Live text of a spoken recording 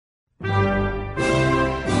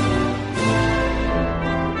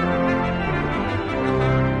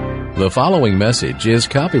The following message is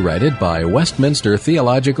copyrighted by Westminster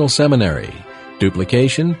Theological Seminary.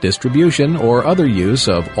 Duplication, distribution, or other use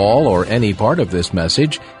of all or any part of this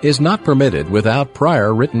message is not permitted without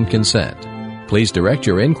prior written consent. Please direct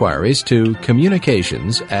your inquiries to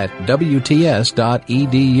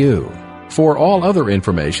communications@wts.edu. For all other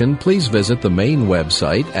information, please visit the main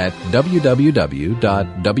website at www.wts.edu.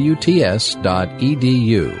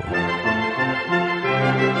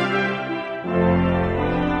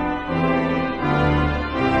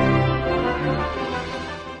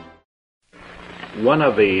 One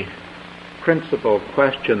of the principal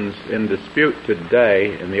questions in dispute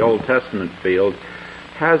today in the Old Testament field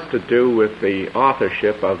has to do with the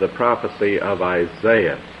authorship of the prophecy of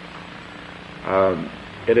Isaiah.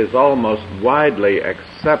 It is almost widely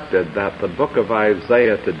accepted that the book of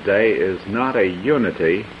Isaiah today is not a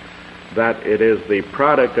unity, that it is the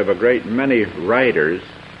product of a great many writers,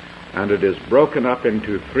 and it is broken up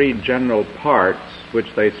into three general parts,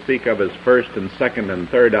 which they speak of as first and second and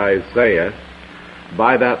third Isaiah.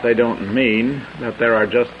 By that they don't mean that there are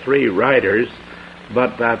just three writers,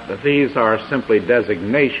 but that these are simply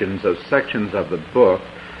designations of sections of the book,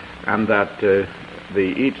 and that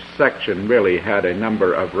each section really had a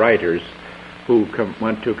number of writers who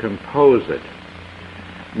went to compose it.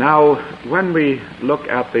 Now, when we look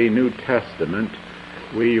at the New Testament,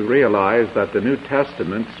 we realize that the New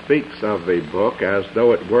Testament speaks of the book as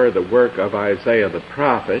though it were the work of Isaiah the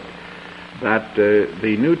prophet, that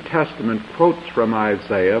the New Testament quotes from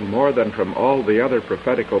Isaiah more than from all the other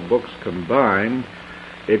prophetical books combined.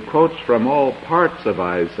 It quotes from all parts of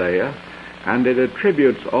Isaiah, and it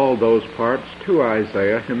attributes all those parts to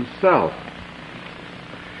Isaiah himself.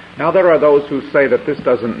 Now, there are those who say that this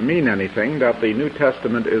doesn't mean anything, that the New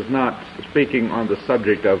Testament is not speaking on the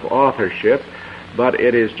subject of authorship, but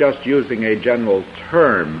it is just using a general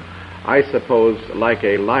term. I suppose like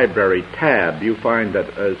a library tab, you find that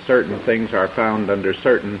certain things are found under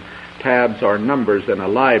certain tabs or numbers in a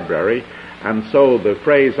library, and so the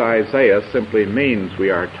phrase Isaiah simply means, we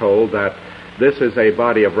are told, that this is a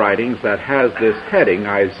body of writings that has this heading,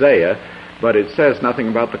 Isaiah, but it says nothing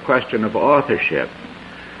about the question of authorship.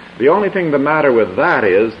 The only thing the matter with that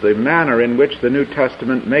is the manner in which the New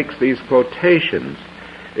Testament makes these quotations.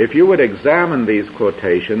 If you would examine these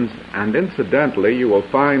quotations, and incidentally you will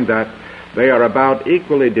find that they are about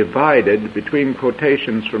equally divided between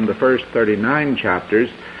quotations from the first 39 chapters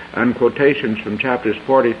and quotations from chapters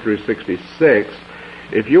 40 through 66,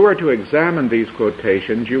 if you were to examine these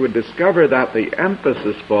quotations, you would discover that the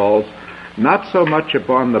emphasis falls not so much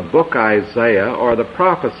upon the book Isaiah or the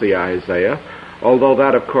prophecy Isaiah, although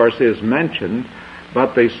that of course is mentioned,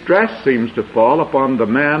 but the stress seems to fall upon the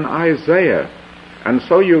man Isaiah. And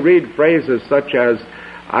so you read phrases such as,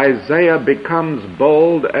 Isaiah becomes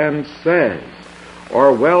bold and says,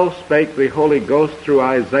 or well spake the Holy Ghost through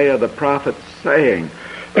Isaiah the prophet saying,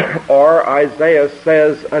 or Isaiah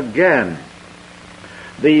says again.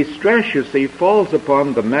 The stress, you see, falls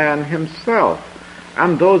upon the man himself,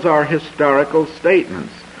 and those are historical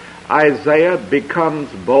statements. Isaiah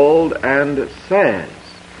becomes bold and says.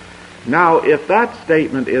 Now, if that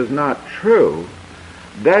statement is not true,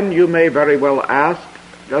 then you may very well ask,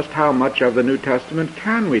 just how much of the New Testament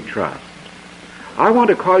can we trust? I want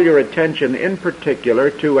to call your attention in particular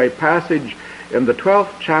to a passage in the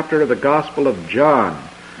 12th chapter of the Gospel of John,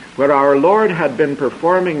 where our Lord had been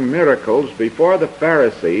performing miracles before the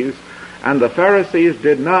Pharisees, and the Pharisees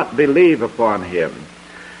did not believe upon him.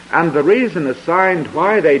 And the reason assigned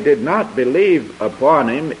why they did not believe upon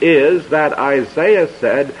him is that Isaiah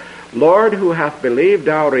said, Lord, who hath believed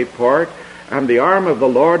our report, and the arm of the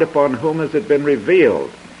Lord upon whom has it been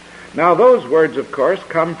revealed? Now those words, of course,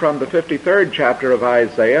 come from the 53rd chapter of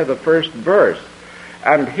Isaiah, the first verse.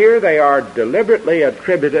 And here they are deliberately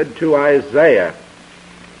attributed to Isaiah.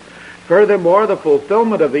 Furthermore, the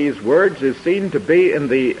fulfillment of these words is seen to be in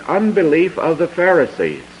the unbelief of the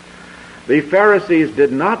Pharisees. The Pharisees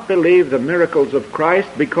did not believe the miracles of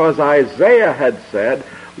Christ because Isaiah had said,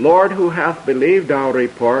 Lord, who hath believed our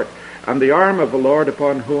report, and the arm of the Lord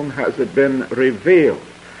upon whom has it been revealed.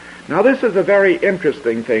 Now this is a very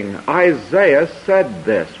interesting thing. Isaiah said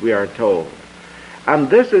this, we are told. And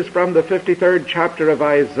this is from the 53rd chapter of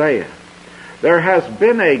Isaiah. There has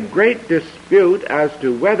been a great dispute as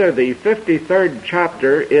to whether the 53rd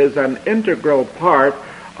chapter is an integral part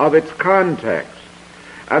of its context.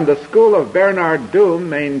 And the school of Bernard Doom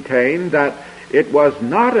maintained that it was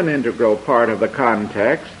not an integral part of the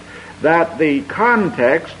context, that the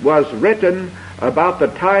context was written about the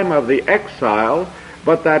time of the exile,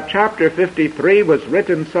 but that chapter 53 was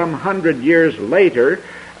written some 100 years later,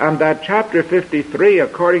 and that chapter 53,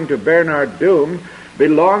 according to Bernard Doom,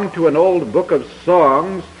 belonged to an old book of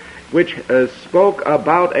songs which spoke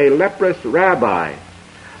about a leprous rabbi.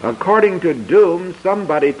 According to Doom,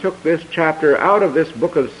 somebody took this chapter out of this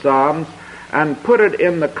book of Psalms and put it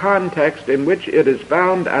in the context in which it is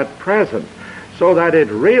found at present, so that it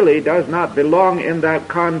really does not belong in that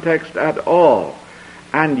context at all.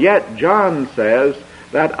 And yet John says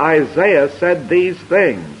that Isaiah said these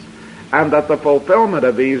things, and that the fulfillment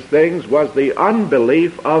of these things was the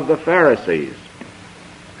unbelief of the Pharisees.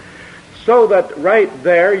 So that right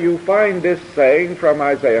there you find this saying from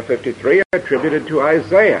Isaiah 53 attributed to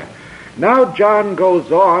Isaiah. Now John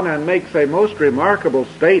goes on and makes a most remarkable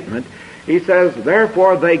statement. He says,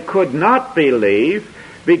 therefore they could not believe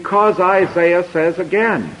because Isaiah says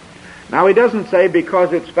again. Now he doesn't say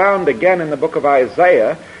because it's found again in the book of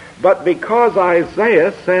Isaiah, but because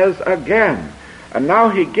Isaiah says again. And now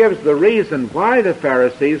he gives the reason why the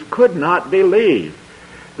Pharisees could not believe.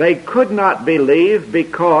 They could not believe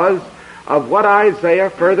because of what Isaiah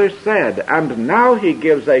further said. And now he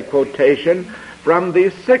gives a quotation from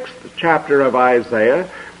the 6th chapter of Isaiah,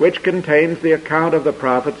 which contains the account of the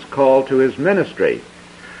prophet's call to his ministry.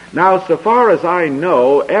 Now, so far as I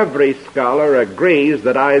know, every scholar agrees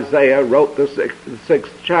that Isaiah wrote the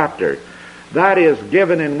 6th chapter. That is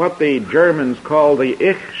given in what the Germans call the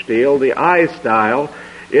Ich-Stil, the I style.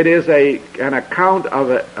 It is an account of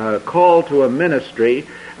a call to a ministry,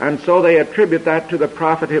 and so they attribute that to the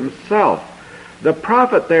prophet himself. The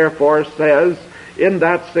prophet, therefore, says in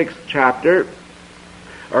that 6th chapter,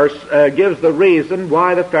 or gives the reason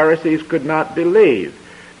why the Pharisees could not believe.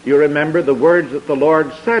 You remember the words that the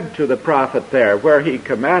Lord said to the prophet there, where he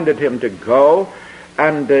commanded him to go,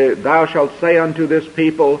 and thou shalt say unto this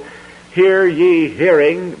people, hear ye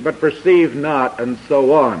hearing, but perceive not, and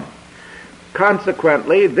so on.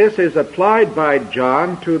 Consequently, this is applied by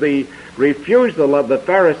John to the refusal of the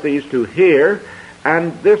Pharisees to hear,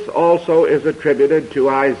 and this also is attributed to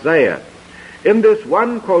Isaiah. In this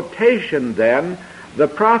one quotation, then, the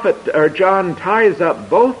prophet, or John, ties up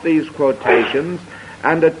both these quotations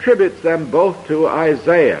and attributes them both to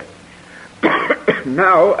Isaiah.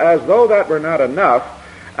 Now, as though that were not enough,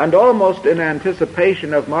 and almost in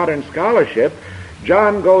anticipation of modern scholarship,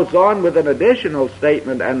 John goes on with an additional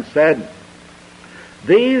statement and said,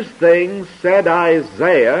 these things said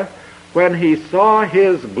Isaiah when he saw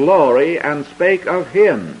his glory and spake of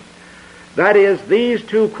him. That is, these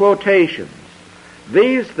two quotations.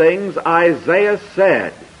 These things Isaiah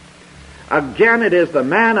said. Again, it is the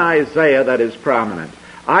man Isaiah that is prominent.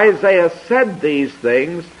 Isaiah said these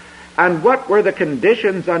things, and what were the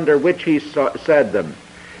conditions under which he said them?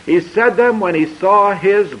 He said them when he saw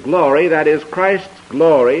his glory, that is Christ's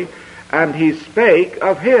glory, and he spake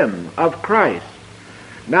of him, of Christ.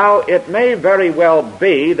 Now, it may very well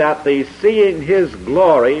be that the seeing his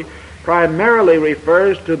glory primarily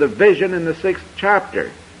refers to the vision in the 6th chapter.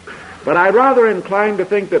 But I rather incline to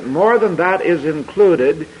think that more than that is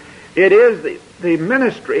included. It is the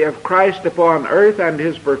ministry of Christ upon earth and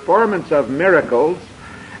his performance of miracles.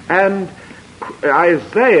 And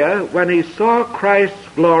Isaiah, when he saw Christ's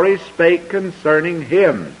glory, spake concerning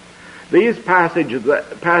him. These passages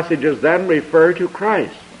then refer to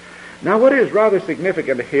Christ. Now, what is rather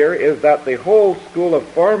significant here is that the whole school of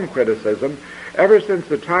form criticism, ever since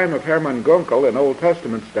the time of Hermann Gunkel in Old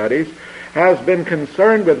Testament studies, has been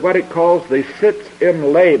concerned with what it calls the Sitz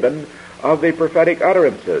im Leben of the prophetic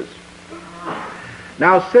utterances.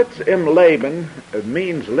 Now, Sitz im Leben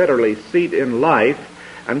means literally seat in life,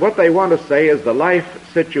 and what they want to say is the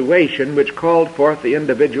life situation which called forth the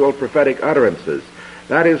individual prophetic utterances.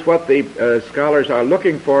 That is what the scholars are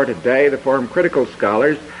looking for today, the form critical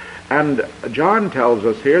scholars, and John tells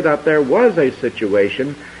us here that there was a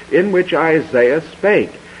situation in which Isaiah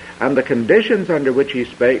spake. And the conditions under which he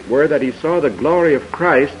spake were that he saw the glory of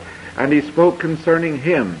Christ, and he spoke concerning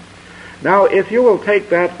him. Now, if you will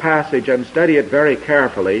take that passage and study it very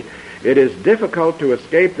carefully, it is difficult to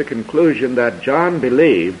escape the conclusion that John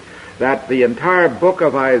believed that the entire book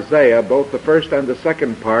of Isaiah, both the first and the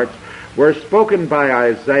second parts, were spoken by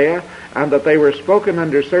Isaiah, and that they were spoken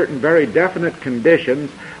under certain very definite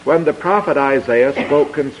conditions when the prophet Isaiah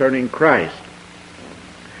spoke concerning Christ.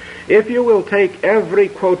 If you will take every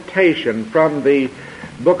quotation from the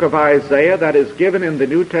book of Isaiah that is given in the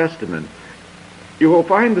New Testament, you will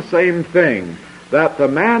find the same thing, that the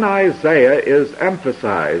man Isaiah is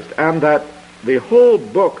emphasized, and that the whole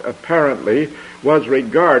book apparently was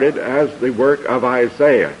regarded as the work of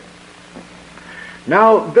Isaiah.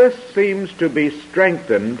 Now, this seems to be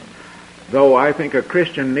strengthened, though I think a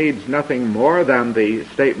Christian needs nothing more than the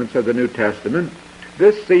statements of the New Testament.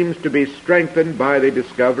 This seems to be strengthened by the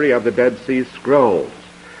discovery of the Dead Sea Scrolls.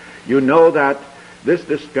 You know that This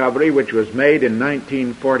discovery, which was made in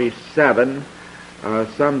 1947,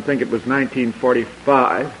 some think it was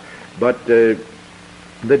 1945, but the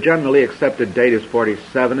generally accepted date is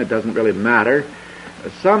 47. It doesn't really matter.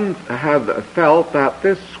 Some have felt that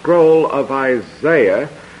this scroll of Isaiah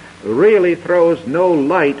really throws no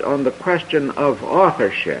light on the question of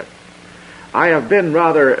authorship. I have been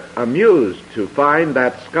rather amused to find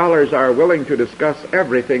that scholars are willing to discuss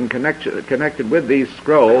everything connected with these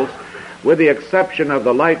scrolls, with the exception of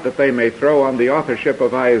the light that they may throw on the authorship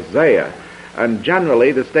of Isaiah. And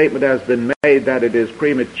generally the statement has been made that it is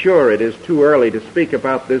premature, it is too early to speak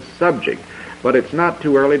about this subject. But it's not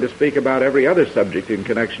too early to speak about every other subject in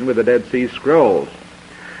connection with the Dead Sea Scrolls.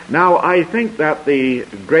 Now, I think that the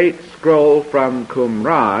great scroll from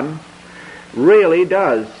Qumran really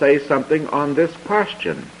does say something on this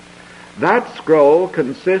question. That scroll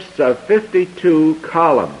consists of 52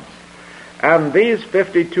 columns, and these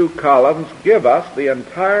 52 columns give us the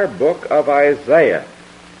entire book of Isaiah.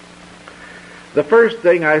 The first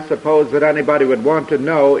thing I suppose that anybody would want to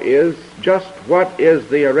know is just what is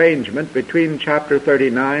the arrangement between chapter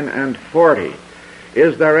 39 and 40.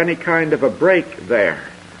 Is there any kind of a break there?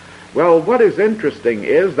 Well, what is interesting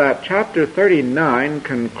is that chapter 39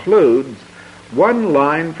 concludes one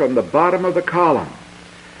line from the bottom of the column.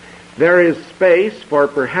 There is space for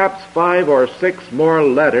perhaps 5 or 6 more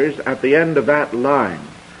letters at the end of that line.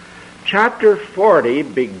 Chapter 40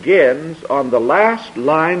 begins on the last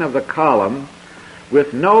line of the column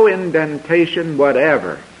with no indentation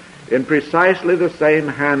whatever, in precisely the same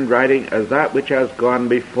handwriting as that which has gone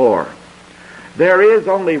before. There is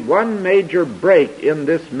only one major break in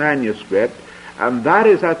this manuscript, and that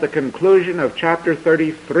is at the conclusion of chapter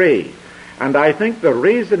 33. And I think the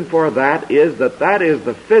reason for that is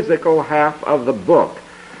the physical half of the book.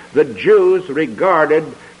 The Jews regarded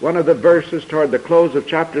one of the verses toward the close of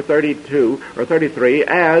chapter 32 or 33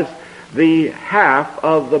 as the half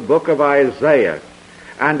of the book of Isaiah.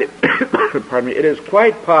 And it is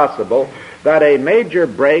quite possible that a major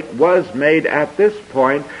break was made at this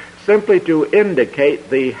point simply to indicate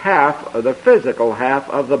the physical half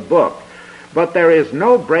of the book. But there is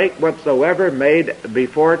no break whatsoever made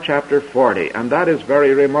before chapter 40, and that is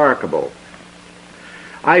very remarkable.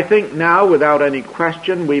 I think now, without any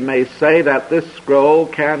question, we may say that this scroll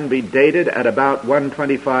can be dated at about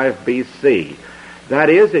 125 BC. That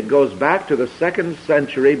is, it goes back to the 2nd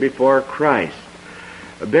century before Christ.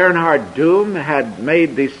 Bernhard Doom had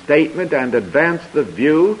made the statement and advanced the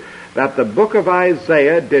view that the book of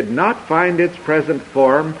Isaiah did not find its present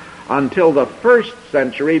form until the 1st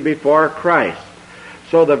century before Christ.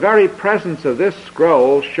 So the very presence of this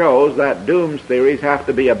scroll shows that Doom's theories have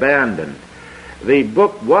to be abandoned. The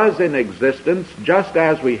book was in existence just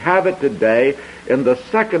as we have it today in the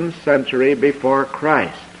 2nd century before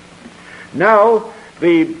Christ. Now,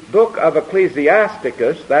 the book of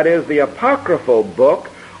Ecclesiasticus, that is the apocryphal book,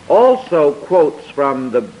 also quotes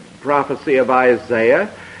from the prophecy of Isaiah,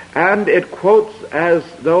 and it quotes as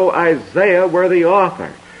though Isaiah were the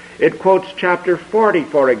author. It quotes chapter 40,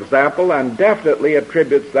 for example, and definitely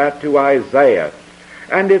attributes that to Isaiah.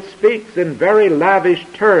 And it speaks in very lavish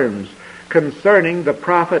terms concerning the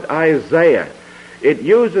prophet Isaiah. It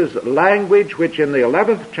uses language which in the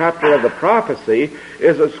 11th chapter of the prophecy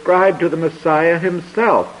is ascribed to the Messiah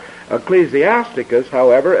himself. Ecclesiasticus,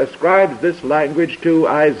 however, ascribes this language to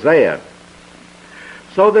Isaiah.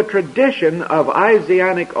 So the tradition of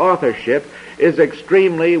Isaianic authorship is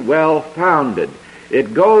extremely well founded.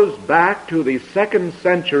 It goes back to the 2nd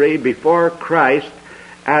century before Christ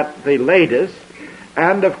at the latest,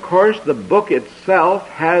 and of course the book itself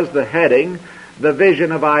has the heading, The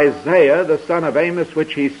Vision of Isaiah, the son of Amos,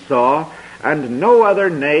 which he saw, and no other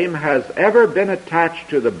name has ever been attached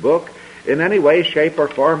to the book in any way, shape, or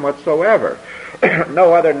form whatsoever.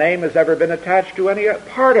 No other name has ever been attached to any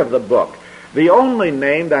part of the book. The only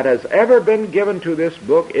name that has ever been given to this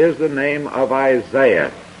book is the name of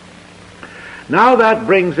Isaiah. Now that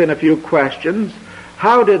brings in a few questions.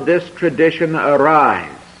 How did this tradition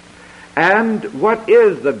arise? And what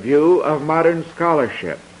is the view of modern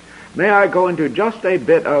scholarship? May I go into just a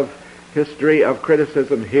bit of history of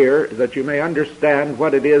criticism here that you may understand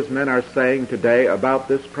what it is men are saying today about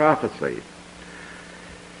this prophecy.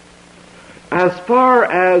 As far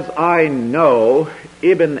as I know,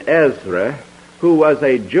 Ibn Ezra, who was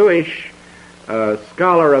a Jewish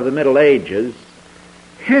scholar of the Middle Ages,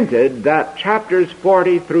 hinted that chapters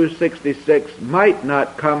 40 through 66 might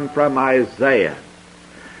not come from Isaiah.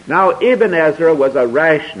 Now, Ibn Ezra was a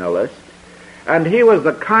rationalist, and he was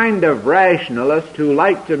the kind of rationalist who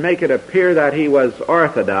liked to make it appear that he was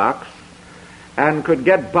orthodox and could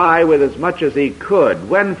get by with as much as he could.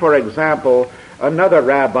 When, for example, another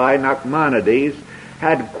rabbi, Nachmanides,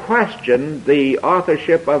 had questioned the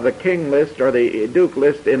authorship of the king list or the duke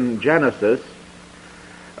list in Genesis,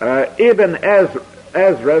 Ibn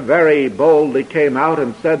Ezra very boldly came out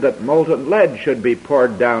and said that molten lead should be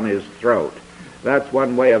poured down his throat. That's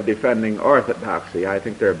one way of defending orthodoxy. I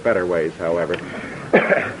think there are better ways, however.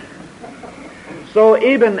 So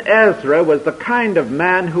Ibn Ezra was the kind of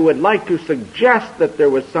man who would like to suggest that there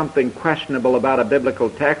was something questionable about a biblical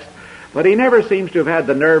text, but he never seems to have had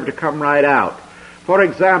the nerve to come right out. For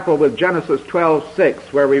example, with Genesis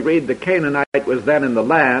 12:6, where we read the Canaanite was then in the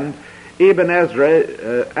land, Ibn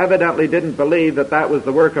Ezra evidently didn't believe that that was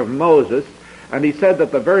the work of Moses, and he said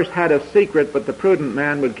that the verse had a secret, but the prudent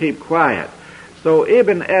man would keep quiet. So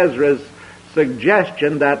Ibn Ezra's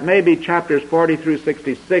suggestion that maybe chapters 40 through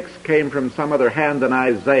 66 came from some other hand than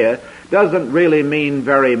Isaiah doesn't really mean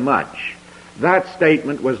very much. That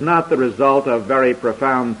statement was not the result of very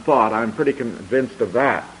profound thought. I'm pretty convinced of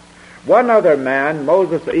that. One other man,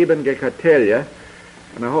 Moses ibn Gekatilia,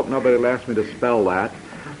 and I hope nobody will ask me to spell that,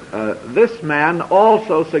 this man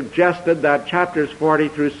also suggested that chapters 40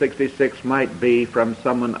 through 66 might be from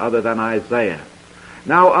someone other than Isaiah.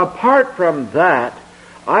 Now, apart from that,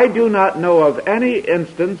 I do not know of any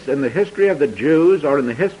instance in the history of the Jews or in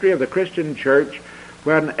the history of the Christian church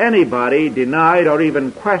when anybody denied or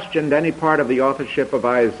even questioned any part of the authorship of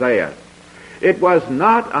Isaiah. It was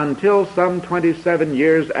not until some 27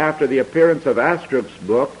 years after the appearance of Astrup's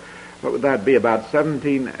book, what would that be, about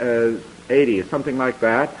 1780, something like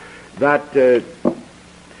that, that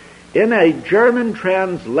in a German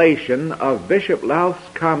translation of Bishop Louth's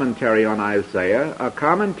commentary on Isaiah, a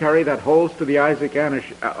commentary that holds to the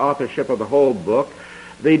Isaacianish authorship of the whole book,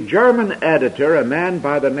 the German editor, a man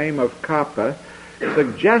by the name of Kappe,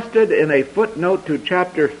 suggested in a footnote to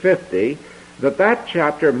chapter 50 that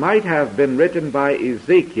chapter might have been written by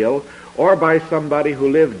Ezekiel or by somebody who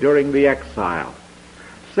lived during the exile.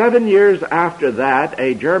 7 years after that,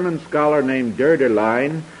 a German scholar named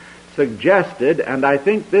Döderlein suggested, and I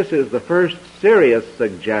think this is the first serious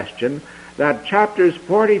suggestion, that chapters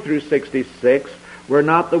 40 through 66 were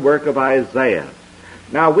not the work of Isaiah.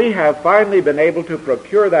 Now, we have finally been able to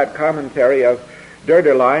procure that commentary of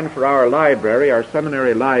Döderlein for our library, our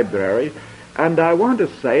seminary library, and I want to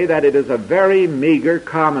say that it is a very meager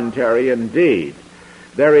commentary indeed.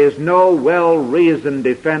 There is no well-reasoned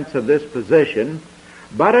defense of this position,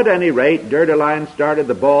 but at any rate, Döderlein started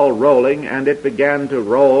the ball rolling, and it began to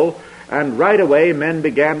roll, and right away men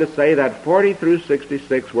began to say that 40 through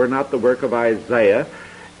 66 were not the work of Isaiah,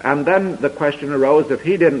 and then the question arose, if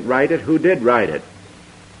he didn't write it, who did write it?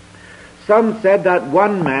 Some said that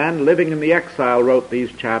one man living in the exile wrote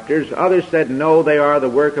these chapters. Others said, no, they are the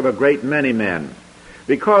work of a great many men.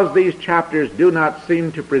 Because these chapters do not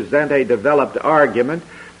seem to present a developed argument,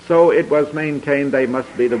 so it was maintained they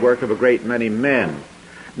must be the work of a great many men.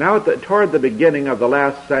 Now, toward the beginning of the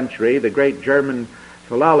last century, the great German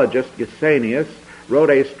philologist Gesenius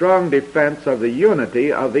wrote a strong defense of the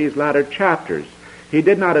unity of these latter chapters. He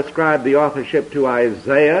did not ascribe the authorship to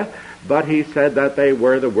Isaiah, but he said that they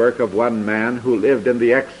were the work of one man who lived in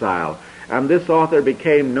the exile. And this author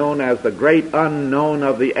became known as the great unknown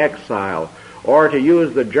of the exile, or to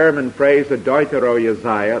use the German phrase, the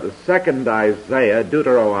Deutero-Isaiah, the second Isaiah,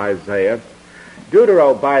 Deutero-Isaiah.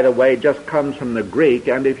 Deutero, by the way, just comes from the Greek,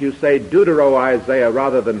 and if you say Deutero-Isaiah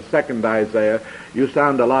rather than second Isaiah, you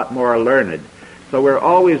sound a lot more learned. So we're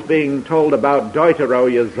always being told about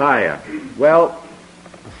Deutero-Isaiah. Well,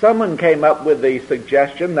 someone came up with the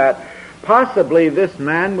suggestion that possibly this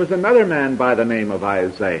man was another man by the name of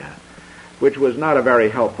Isaiah, which was not a very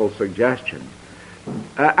helpful suggestion.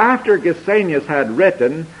 After Gesenius had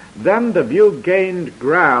written, then the view gained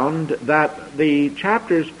ground that the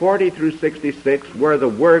chapters 40 through 66 were the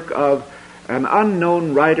work of an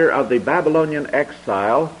unknown writer of the Babylonian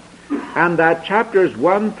exile, and that chapters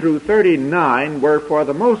 1 through 39 were for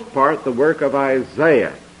the most part the work of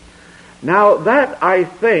Isaiah. Now, that, I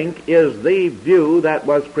think, is the view that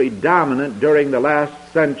was predominant during the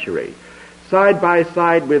last century. Side by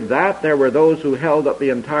side with that, there were those who held that the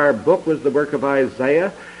entire book was the work of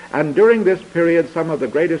Isaiah, and during this period, some of the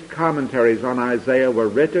greatest commentaries on Isaiah were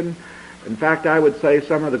written. In fact, I would say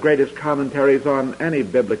some of the greatest commentaries on any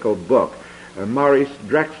biblical book. Maurice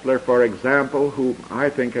Drexler, for example, who I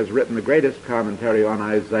think has written the greatest commentary on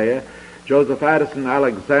Isaiah, Joseph Addison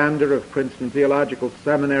Alexander of Princeton Theological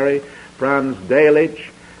Seminary, Franz Delitzsch,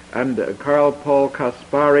 and Karl Paul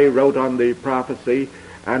Kaspari wrote on the prophecy,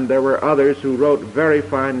 and there were others who wrote very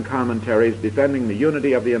fine commentaries defending the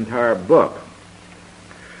unity of the entire book.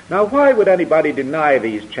 Now, why would anybody deny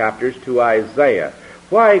these chapters to Isaiah?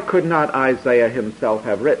 Why could not Isaiah himself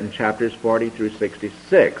have written chapters 40 through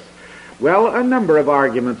 66? Well, a number of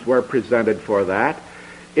arguments were presented for that.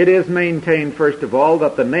 It is maintained, first of all,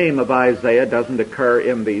 that the name of Isaiah doesn't occur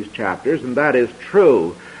in these chapters, and that is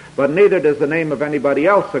true. But neither does the name of anybody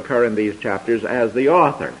else occur in these chapters as the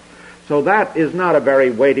author. So that is not a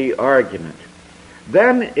very weighty argument.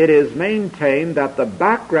 Then it is maintained that the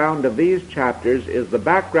background of these chapters is the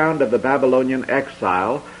background of the Babylonian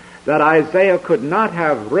exile, that Isaiah could not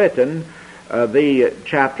have written the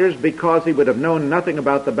chapters because he would have known nothing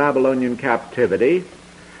about the Babylonian captivity.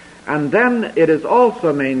 And then it is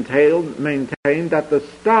also maintained that the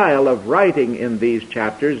style of writing in these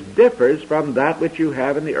chapters differs from that which you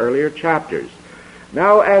have in the earlier chapters.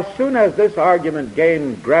 Now, as soon as this argument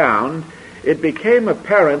gained ground, it became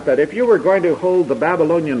apparent that if you were going to hold the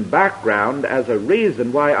Babylonian background as a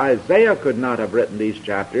reason why Isaiah could not have written these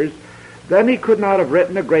chapters, then he could not have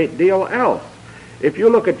written a great deal else. If you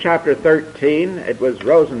look at chapter 13, it was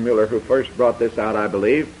Rosenmuller who first brought this out, I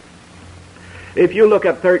believe. If you look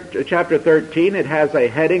at chapter 13, it has a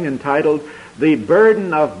heading entitled, "The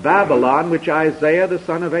Burden of Babylon, which Isaiah the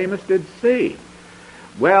son of Amos did see."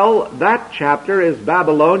 Well, that chapter is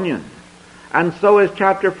Babylonian, and so is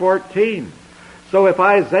chapter 14. So if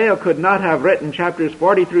Isaiah could not have written chapters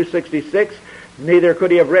 40 through 66, neither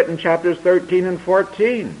could he have written chapters 13 and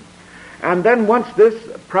 14. And then once this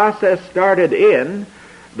process started in,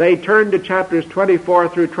 they turned to chapters 24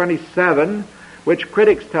 through 27, which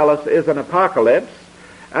critics tell us is an apocalypse,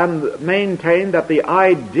 and maintain that the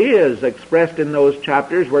ideas expressed in those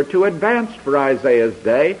chapters were too advanced for Isaiah's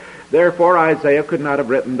day. Therefore, Isaiah could not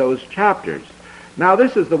have written those chapters. Now,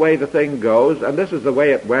 this is the way the thing goes, and this is the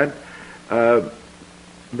way it went.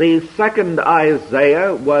 The second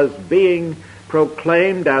Isaiah was being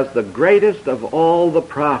proclaimed as the greatest of all the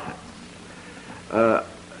prophets.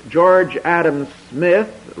 George Adam Smith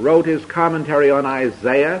wrote his commentary on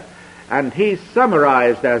Isaiah, and he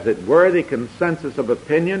summarized, as it were, the consensus of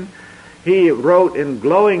opinion. He wrote in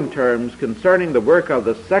glowing terms concerning the work of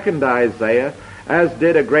the second Isaiah, as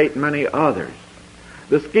did a great many others.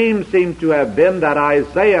 The scheme seemed to have been that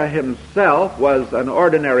Isaiah himself was an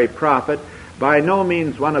ordinary prophet, by no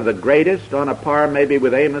means one of the greatest, on a par maybe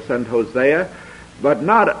with Amos and Hosea, but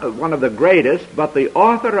not one of the greatest, but the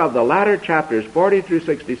author of the latter chapters 40 through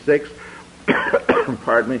 66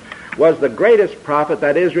 pardon me, was the greatest prophet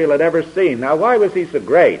that Israel had ever seen. Now, why was he so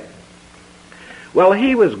great? Well,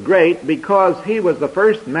 he was great because he was the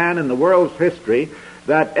first man in the world's history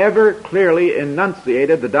that ever clearly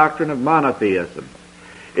enunciated the doctrine of monotheism.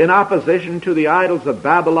 In opposition to the idols of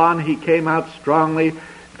Babylon, he came out strongly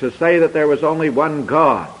to say that there was only one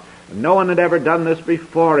God. No one had ever done this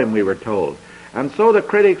before him, we were told. And so the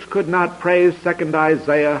critics could not praise second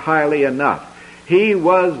Isaiah highly enough. He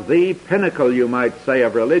was the pinnacle, you might say,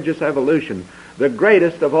 of religious evolution, the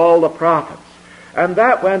greatest of all the prophets. And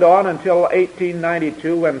that went on until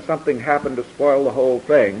 1892, when something happened to spoil the whole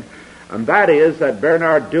thing, and that is that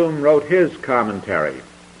Bernard Doom wrote his commentary.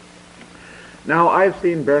 Now, I've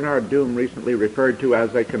seen Bernard Doom recently referred to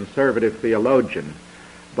as a conservative theologian,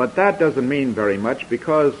 but that doesn't mean very much,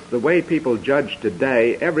 because the way people judge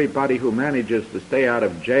today, everybody who manages to stay out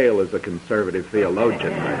of jail is a conservative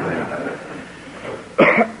theologian, I think.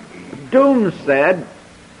 Doom said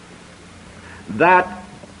that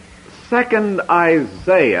second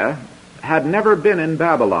Isaiah had never been in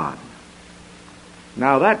Babylon.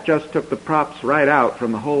 Now, that just took the props right out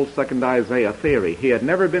from the whole second Isaiah theory. He had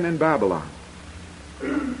never been in Babylon.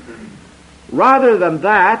 Rather than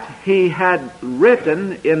that, he had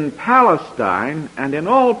written in Palestine, and in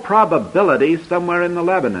all probability somewhere in the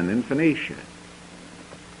Lebanon, in Phoenicia.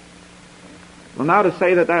 Well, now to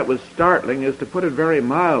say that that was startling is to put it very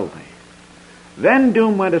mildly. Then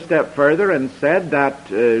Doom went a step further and said that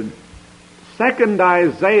second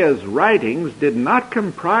Isaiah's writings did not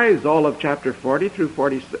comprise all of chapter 40 through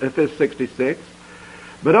 66,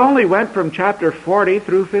 but only went from chapter 40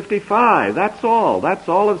 through 55. That's all. That's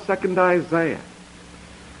all of second Isaiah.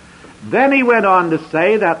 Then he went on to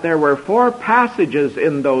say that there were 4 passages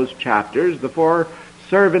in those chapters, the 4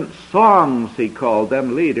 servant songs, he called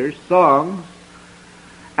them, leaders, songs,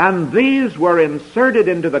 and these were inserted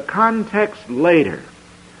into the context later.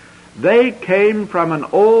 They came from an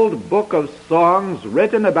old book of songs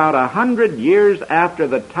written about 100 years after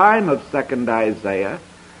the time of second Isaiah.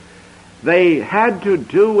 They had to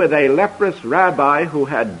do with a leprous rabbi who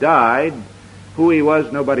had died. Who he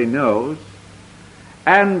was, nobody knows.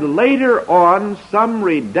 And later on, some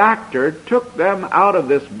redactor took them out of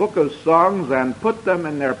this book of songs and put them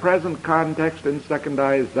in their present context in second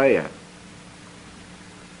Isaiah.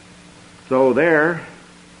 So there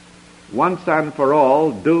Once and for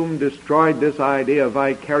all, Doom destroyed this idea of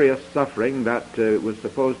vicarious suffering that was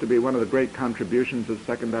supposed to be one of the great contributions of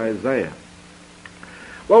 2nd Isaiah.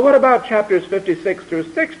 Well, what about chapters 56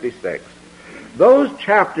 through 66? Those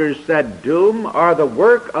chapters, said Doom, are the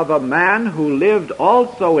work of a man who lived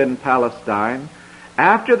also in Palestine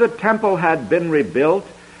after the temple had been rebuilt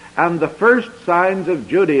and the first signs of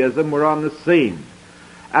Judaism were on the scene.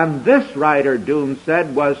 And this writer, Doom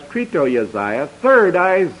said, was Trito-Uzziah, 3rd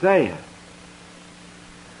Isaiah.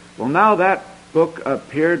 Well, now that book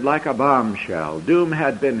appeared like a bombshell. Doom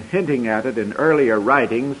had been hinting at it in earlier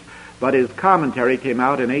writings, but his commentary came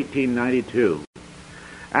out in 1892.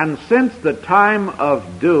 And since the time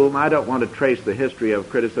of Doom, I don't want to trace the history of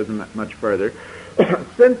criticism much further,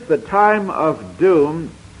 since the time of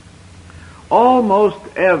Doom, almost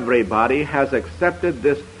everybody has accepted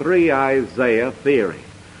this 3 Isaiah theory.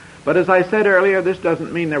 But as I said earlier, this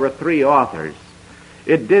doesn't mean there were 3 authors.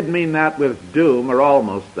 It did mean that with Doom, or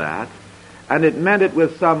almost that, and it meant it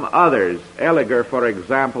with some others. Eliger, for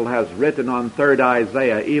example, has written on 3rd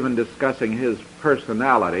Isaiah, even discussing his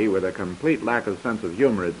personality with a complete lack of sense of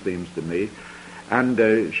humor, it seems to me,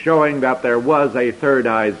 and showing that there was a 3rd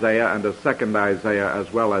Isaiah and a 2nd Isaiah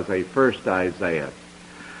as well as a 1st Isaiah.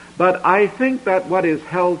 But I think that what is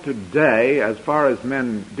held today, as far as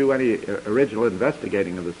men do any original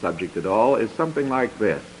investigating of the subject at all, is something like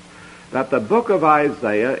this, that the book of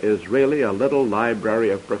Isaiah is really a little library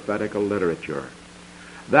of prophetical literature.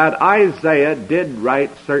 That Isaiah did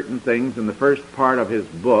write certain things in the first part of his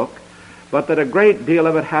book, but that a great deal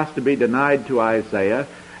of it has to be denied to Isaiah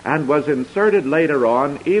and was inserted later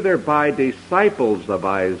on either by disciples of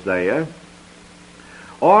Isaiah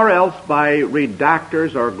or else by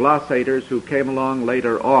redactors or glossators who came along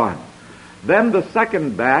later on. Then the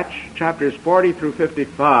second batch, chapters 40 through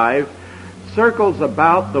 55, circles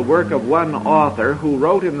about the work of one author who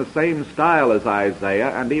wrote in the same style as Isaiah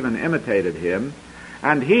and even imitated him,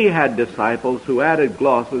 and he had disciples who added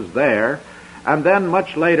glosses there, and then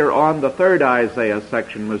much later on the 3rd Isaiah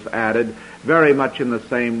section was added very much in the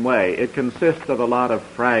same way. It consists of a lot of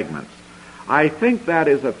fragments. I think that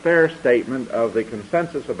is a fair statement of the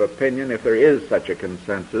consensus of opinion, if there is such a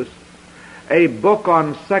consensus. A book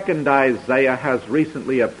on 2nd Isaiah has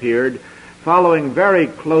recently appeared, following very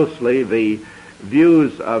closely the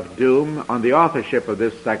views of Doom on the authorship of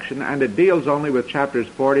this section, and it deals only with chapters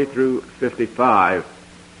 40 through 55.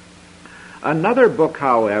 Another book,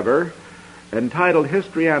 however, entitled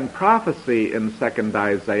History and Prophecy in 2nd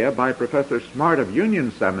Isaiah by Professor Smart of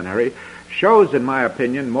Union Seminary, shows, in my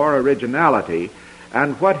opinion, more originality,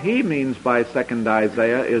 and what he means by 2nd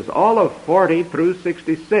Isaiah is all of 40 through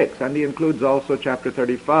 66, and he includes also chapter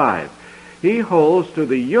 35. He holds to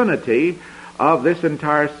the unity of this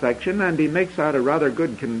entire section, and he makes out a rather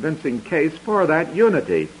good convincing case for that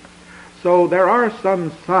unity. So there are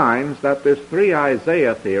some signs that this 3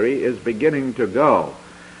 Isaiah theory is beginning to go,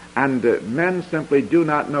 and men simply do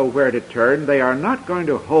not know where to turn. They are not going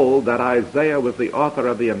to hold that Isaiah was the author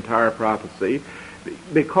of the entire prophecy,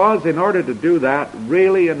 because in order to do that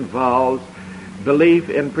really involves belief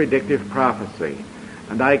in predictive prophecy.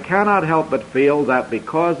 And I cannot help but feel that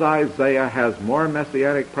because Isaiah has more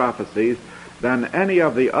messianic prophecies than any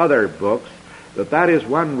of the other books, that is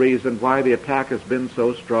one reason why the attack has been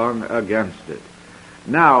so strong against it.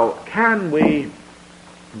 Now, can we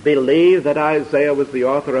believe that Isaiah was the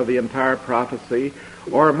author of the entire prophecy,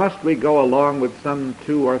 or must we go along with some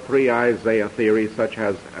 2 or 3 Isaiah theories such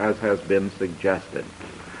as has been suggested?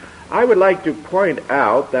 I would like to point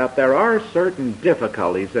out that there are certain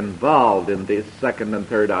difficulties involved in this 2nd and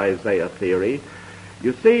 3rd Isaiah theory.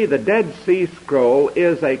 You see, the Dead Sea Scroll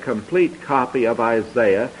is a complete copy of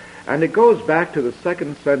Isaiah, and it goes back to the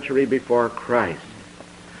 2nd century before Christ.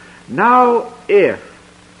 Now, if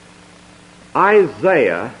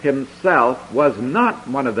Isaiah himself was not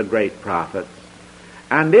one of the great prophets,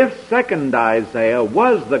 and if 2nd Isaiah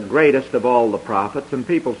was the greatest of all the prophets, and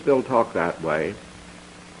people still talk that way,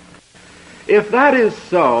 if that is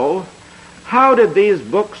so, how did these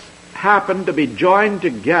books happen to be joined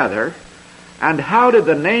together, and how did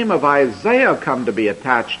the name of Isaiah come to be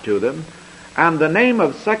attached to them, and the name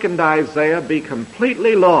of 2nd Isaiah be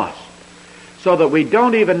completely lost, so that we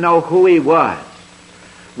don't even know who he was?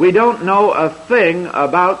 We don't know a thing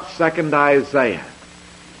about 2nd Isaiah.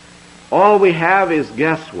 All we have is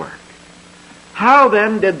guesswork. How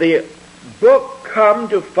then did the book come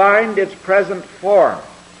to find its present form?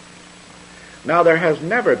 Now, there has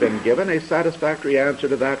never been given a satisfactory answer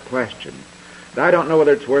to that question. I don't know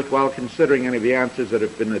whether it's worthwhile considering any of the answers that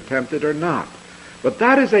have been attempted or not. But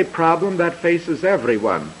that is a problem that faces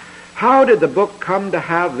everyone. How did the book come to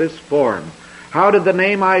have this form? How did the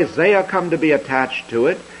name Isaiah come to be attached to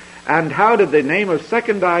it? And how did the name of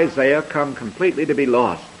second Isaiah come completely to be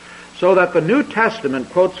lost? So that the New Testament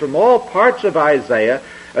quotes from all parts of Isaiah,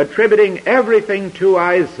 attributing everything to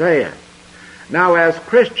Isaiah. Now, as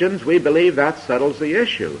Christians, we believe that settles the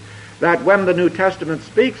issue. That when the New Testament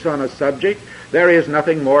speaks on a subject, there is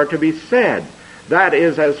nothing more to be said. That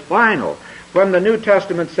is as final. When the New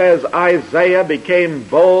Testament says Isaiah became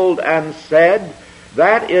bold and said,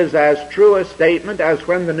 that is as true a statement as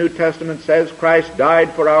when the New Testament says Christ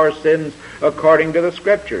died for our sins according to the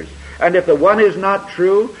Scriptures. And if the one is not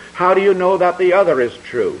true, how do you know that the other is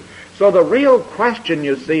true? So the real question,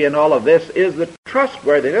 you see, in all of this is the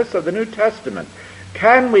trustworthiness of the New Testament.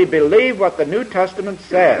 Can we believe what the New Testament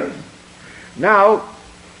says? Now,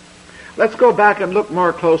 let's go back and look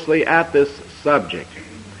more closely at this subject.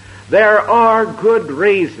 There are good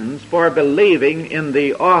reasons for believing in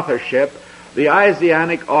the authorship, the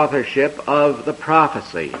Isaianic authorship of the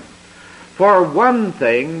prophecy. For one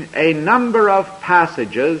thing, a number of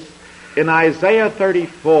passages in Isaiah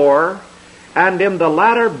 34 and in the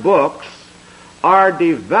latter books are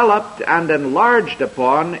developed and enlarged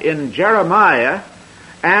upon in Jeremiah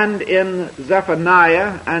and in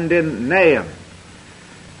Zephaniah and in Nahum.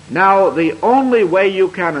 Now, the only way you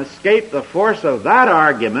can escape the force of that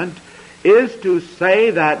argument is to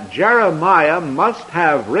say that Jeremiah must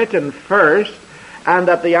have written first and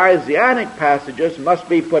that the Isaianic passages must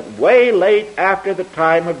be put way late after the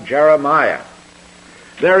time of Jeremiah.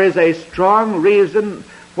 There is a strong reason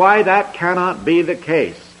why that cannot be the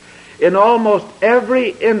case. In almost every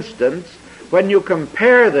instance, when you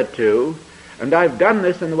compare the two, and I've done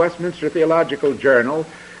this in the Westminster Theological Journal,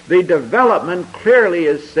 the development clearly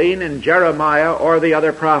is seen in Jeremiah or the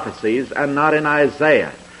other prophecies and not in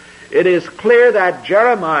Isaiah. It is clear that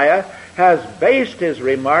Jeremiah has based his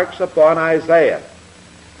remarks upon Isaiah.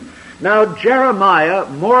 Now, Jeremiah,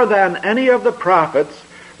 more than any of the prophets,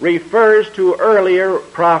 refers to earlier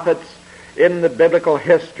prophets in the biblical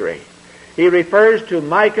history. He refers to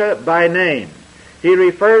Micah by name. He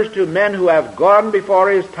refers to men who have gone before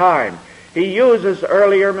his time. He uses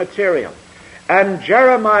earlier material. And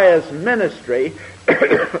Jeremiah's ministry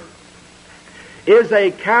is a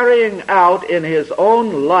carrying out in his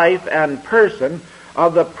own life and person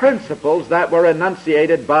of the principles that were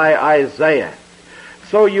enunciated by Isaiah.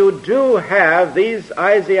 So you do have these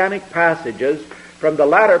Isaianic passages from the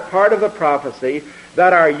latter part of the prophecy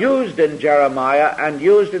that are used in Jeremiah and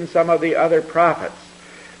used in some of the other prophets.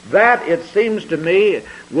 That, it seems to me,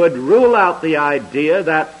 would rule out the idea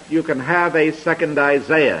that you can have a second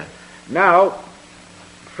Isaiah. Now,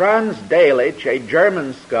 Franz Delitzsch, a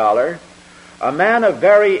German scholar, a man of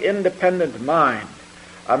very independent mind,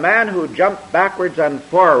 a man who jumped backwards and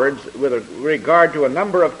forwards with regard to a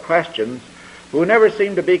number of questions, who never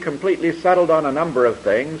seemed to be completely settled on a number of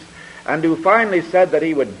things, and who finally said that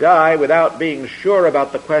he would die without being sure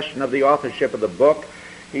about the question of the authorship of the book.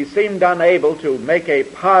 He seemed unable to make a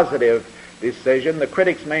positive decision. The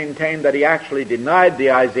critics maintained that he actually denied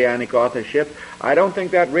the Isaianic authorship. I don't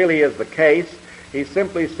think that really is the case. He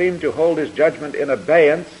simply seemed to hold his judgment in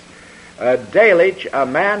abeyance. Delitzsch, a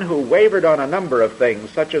man who wavered on a number of things,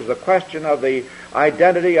 such as the question of the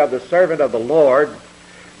identity of the servant of the Lord,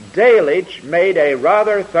 Delitzsch made a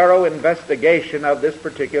rather thorough investigation of this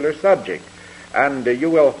particular subject, and you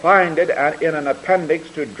will find it in an appendix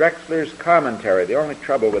to Drexler's commentary. The only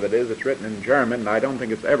trouble with it is it's written in German, and I don't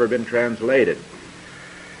think it's ever been translated.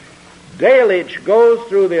 Delitzsch goes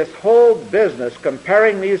through this whole business,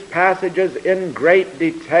 comparing these passages in great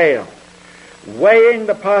detail, weighing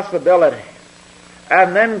the possibility,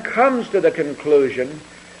 and then comes to the conclusion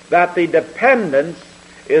that the dependence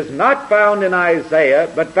is not found in Isaiah,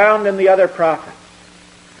 but found in the other prophets.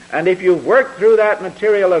 And if you work through that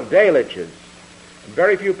material of Delitzsch's,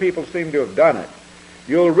 very few people seem to have done it,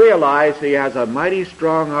 you'll realize he has a mighty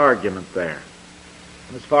strong argument there.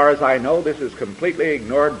 As far as I know, this is completely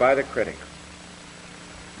ignored by the critics.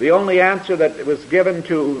 The only answer that was given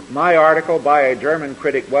to my article by a German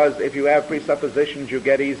critic was, if you have presuppositions, you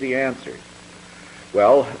get easy answers.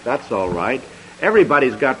 Well, that's all right.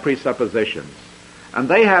 Everybody's got presuppositions. And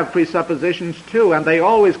they have presuppositions too, and they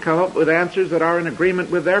always come up with answers that are in agreement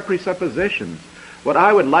with their presuppositions. What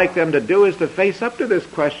I would like them to do is to face up to this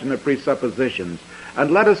question of presuppositions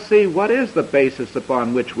and let us see what is the basis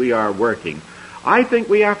upon which we are working. I think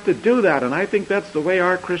we have to do that, and I think that's the way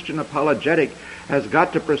our Christian apologetic has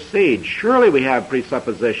got to proceed. Surely we have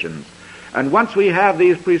presuppositions. And once we have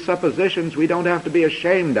these presuppositions, we don't have to be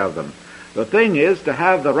ashamed of them. The thing is to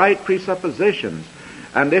have the right presuppositions.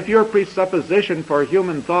 And if your presupposition for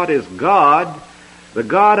human thought is God, the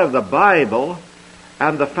God of the Bible,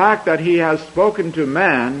 and the fact that he has spoken to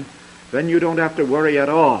man, then you don't have to worry at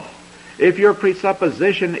all. If your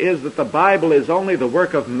presupposition is that the Bible is only the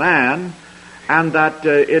work of man, and that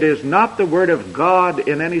it is not the Word of God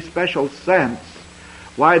in any special sense,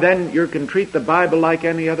 why then you can treat the Bible like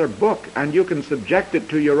any other book, and you can subject it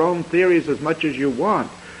to your own theories as much as you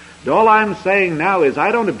want. And all I'm saying now is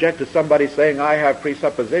I don't object to somebody saying I have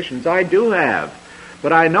presuppositions. I do have,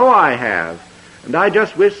 but I know I have. And I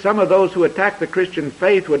just wish some of those who attack the Christian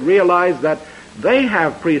faith would realize that they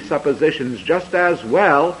have presuppositions just as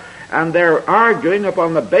well, and they're arguing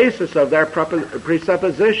upon the basis of their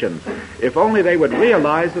presuppositions. If only they would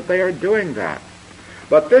realize that they are doing that.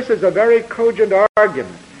 But this is a very cogent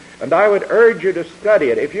argument, and I would urge you to study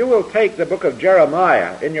it. If you will take the book of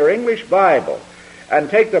Jeremiah in your English Bible and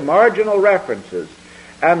take the marginal references,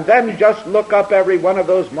 and then just look up every one of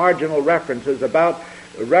those marginal references about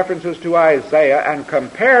references to Isaiah and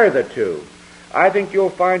compare the two, I think you'll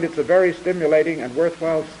find it's a very stimulating and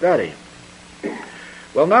worthwhile study.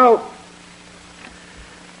 Well, now,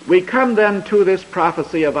 we come then to this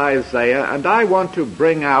prophecy of Isaiah, and I want to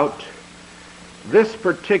bring out this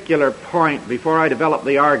particular point before I develop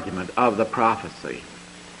the argument of the prophecy.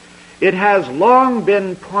 It has long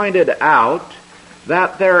been pointed out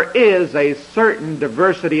that there is a certain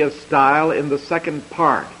diversity of style in the second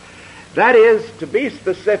part. That is, to be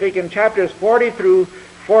specific, in chapters 40 through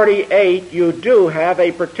 48, you do have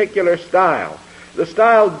a particular style. The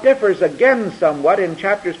style differs again somewhat in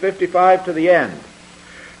chapters 55 to the end.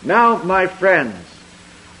 Now, my friends,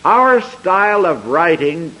 our style of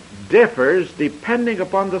writing differs depending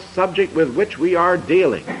upon the subject with which we are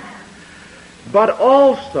dealing. But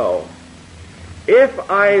also, if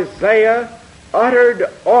Isaiah uttered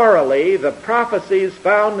orally the prophecies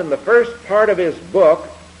found in the first part of his book,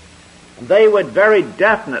 they would very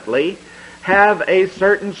definitely have a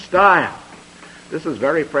certain style. This is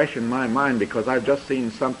very fresh in my mind because I've just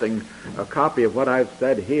seen a copy of what I've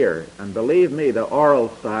said here. And believe me, the oral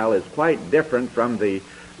style is quite different from the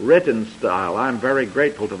written style. I'm very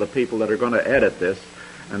grateful to the people that are going to edit this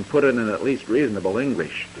and put it in at least reasonable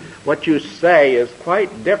English. What you say is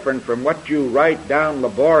quite different from what you write down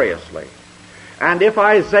laboriously. And if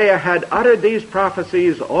Isaiah had uttered these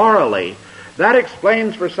prophecies orally, that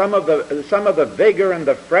explains for some of the vigor and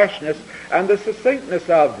the freshness and the succinctness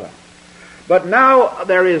of them. But now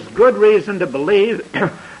there is good reason to believe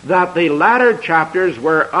that the latter chapters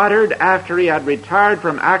were uttered after he had retired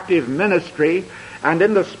from active ministry and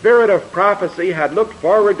in the spirit of prophecy had looked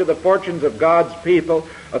forward to the fortunes of God's people,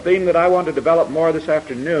 a theme that I want to develop more this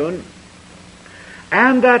afternoon,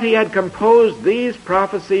 and that he had composed these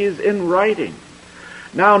prophecies in writing.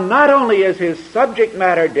 Now, not only is his subject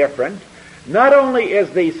matter different, not only is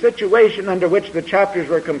the situation under which the chapters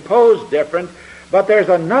were composed different, but there's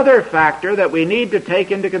another factor that we need to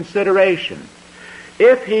take into consideration.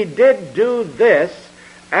 If he did do this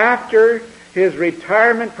after his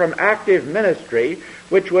retirement from active ministry,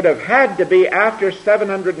 which would have had to be after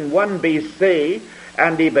 701 BC,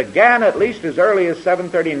 and he began at least as early as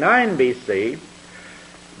 739 BC,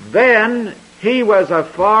 then he was a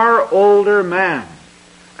far older man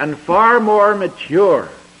and far more mature.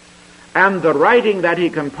 And the writing that he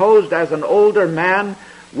composed as an older man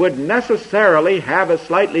would necessarily have a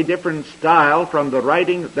slightly different style from the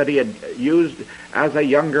writing that he had used as a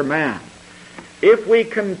younger man. If we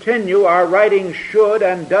continue, our writing should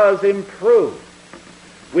and does improve.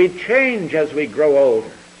 We change as we grow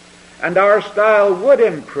older, and our style would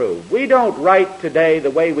improve. We don't write today the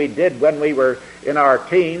way we did when we were in our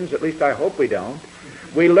teens, at least I hope we don't.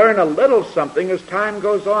 We learn a little something as time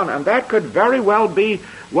goes on, and that could very well be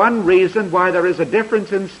one reason why there is a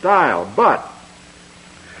difference in style. But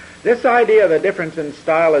this idea of a difference in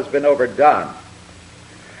style has been overdone.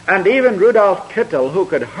 And even Rudolf Kittel, who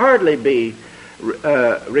could hardly be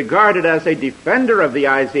regarded as a defender of the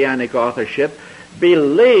Isaianic authorship,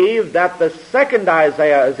 believed that the second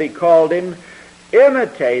Isaiah, as he called him,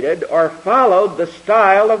 imitated or followed the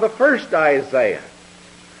style of the first Isaiah.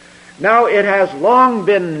 Now, it has long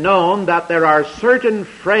been known that there are certain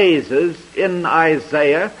phrases in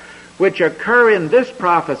Isaiah which occur in this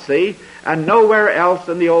prophecy and nowhere else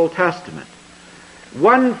in the Old Testament.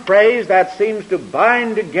 One phrase that seems to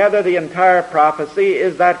bind together the entire prophecy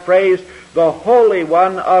is that phrase, the Holy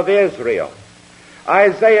One of Israel.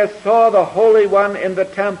 Isaiah saw the Holy One in the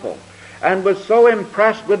temple and was so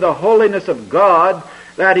impressed with the holiness of God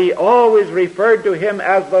that he always referred to him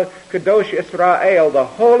as the Kadosh Israel, the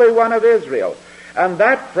Holy One of Israel. And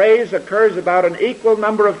that phrase occurs about an equal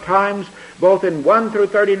number of times, both in 1 through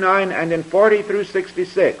 39 and in 40 through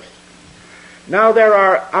 66. Now there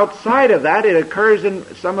are, outside of that, it occurs in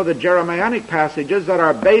some of the Jeremianic passages that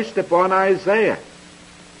are based upon Isaiah.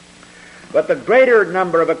 But the greater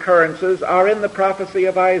number of occurrences are in the prophecy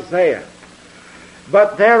of Isaiah.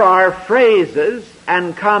 But there are phrases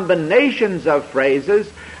and combinations of phrases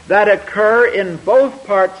that occur in both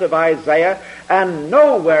parts of Isaiah and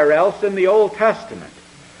nowhere else in the Old Testament.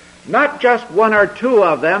 Not just one or two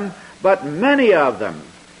of them, but many of them.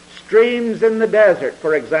 Streams in the desert,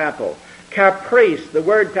 for example. Caprice, the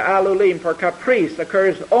word ta'alulim for caprice,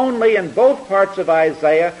 occurs only in both parts of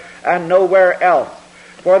Isaiah and nowhere else.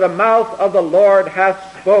 For the mouth of the Lord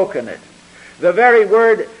hath spoken it. The very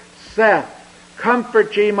word saith,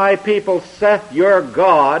 comfort ye my people, saith your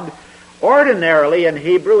God, ordinarily in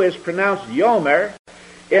Hebrew is pronounced yomer.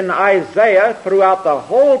 In Isaiah, throughout the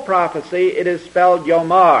whole prophecy, it is spelled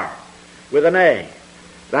yomar, with an A.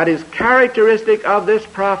 That is characteristic of this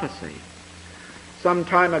prophecy. Some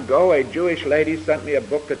time ago, a Jewish lady sent me a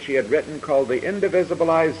book that she had written called The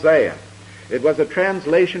Indivisible Isaiah. It was a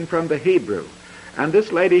translation from the Hebrew. And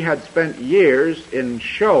this lady had spent years in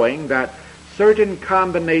showing that certain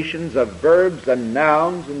combinations of verbs and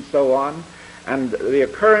nouns and so on, and the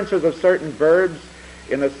occurrences of certain verbs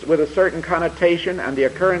with a certain connotation and the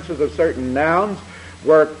occurrences of certain nouns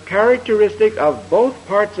were characteristic of both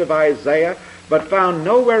parts of Isaiah, but found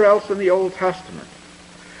nowhere else in the Old Testament.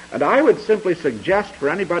 And I would simply suggest for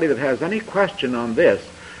anybody that has any question on this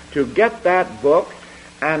to get that book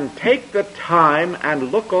and take the time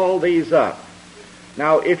and look all these up.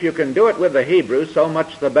 Now, if you can do it with the Hebrew, so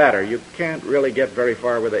much the better. You can't really get very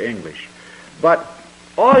far with the English. But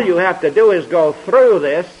all you have to do is go through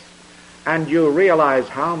this, and you realize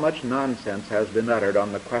how much nonsense has been uttered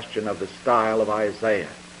on the question of the style of Isaiah.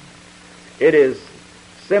 It is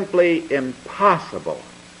simply impossible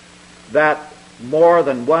that more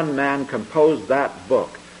than one man composed that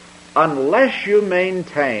book, unless you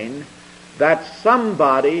maintain that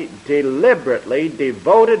somebody deliberately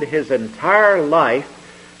devoted his entire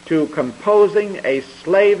life to composing a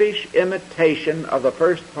slavish imitation of the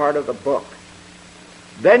first part of the book.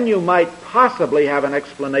 Then you might possibly have an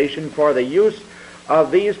explanation for the use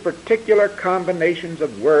of these particular combinations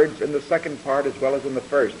of words in the second part as well as in the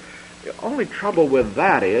first. The only trouble with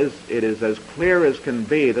that is, it is as clear as can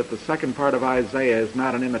be that the second part of Isaiah is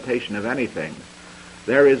not an imitation of anything.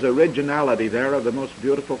 There is originality there of the most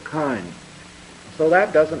beautiful kind. So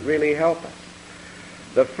that doesn't really help us.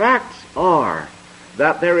 The facts are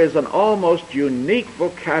that there is an almost unique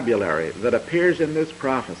vocabulary that appears in this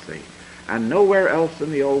prophecy and nowhere else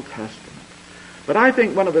in the Old Testament. But I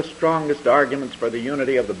think one of the strongest arguments for the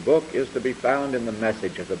unity of the book is to be found in the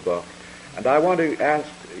message of the book. And I want to ask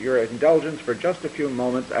your indulgence for just a few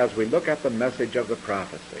moments as we look at the message of the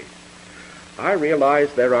prophecy. I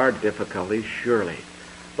realize there are difficulties, surely,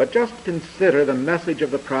 but just consider the message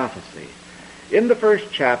of the prophecy. In the first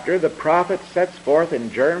chapter, the prophet sets forth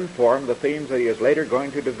in germ form the themes that he is later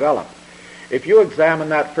going to develop. If you examine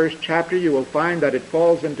that first chapter, you will find that it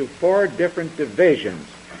falls into 4 different divisions,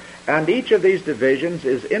 and each of these divisions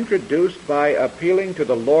is introduced by appealing to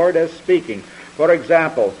the Lord as speaking. For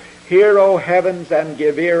example, hear, O heavens, and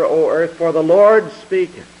give ear, O earth, for the Lord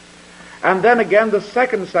speaketh. And then again the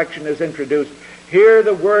second section is introduced. Hear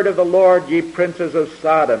the word of the Lord, ye princes of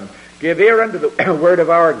Sodom. Give ear unto the word of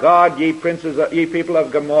our God, ye people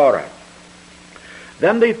of Gomorrah.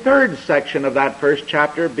 Then the third section of that first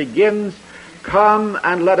chapter begins, come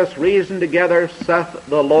and let us reason together, saith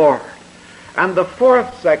the Lord. And the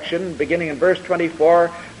fourth section, beginning in verse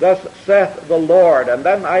 24, thus saith the Lord. And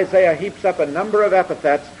then Isaiah heaps up a number of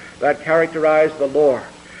epithets that characterize the Lord.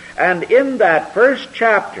 And in that first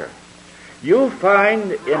chapter, you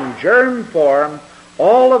find in germ form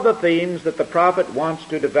all of the themes that the prophet wants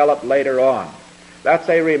to develop later on. That's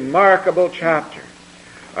a remarkable chapter.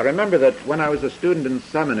 I remember that when I was a student in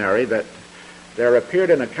seminary, that there appeared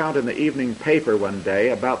an account in the evening paper one day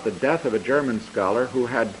about the death of a German scholar who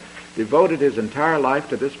had devoted his entire life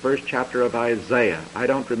to this first chapter of Isaiah. I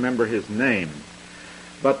don't remember his name.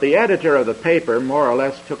 But the editor of the paper more or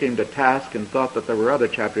less took him to task and thought that there were other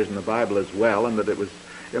chapters in the Bible as well, and that it was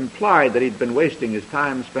implied that he'd been wasting his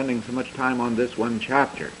time spending so much time on this one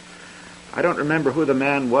chapter. I don't remember who the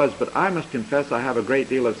man was, but I must confess I have a great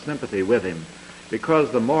deal of sympathy with him,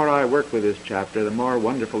 because the more I work with this chapter, the more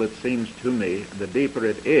wonderful it seems to me, the deeper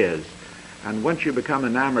it is. And once you become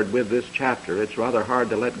enamored with this chapter, it's rather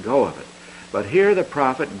hard to let go of it. But here the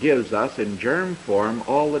prophet gives us in germ form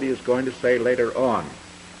all that he is going to say later on.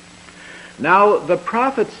 Now, the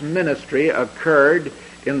prophet's ministry occurred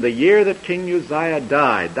in the year that King Uzziah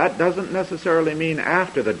died. That doesn't necessarily mean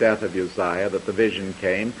after the death of Uzziah that the vision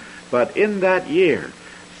came, but in that year.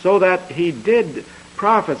 so that he did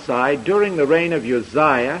prophesy during the reign of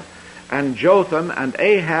Uzziah and Jotham and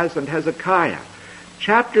Ahaz and Hezekiah.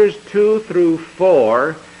 Chapters 2 through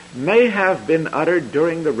 4 may have been uttered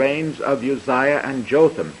during the reigns of Uzziah and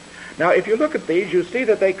Jotham. Now, if you look at these, you see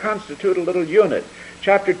that they constitute a little unit.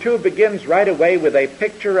 Chapter 2 begins right away with a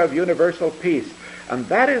picture of universal peace, and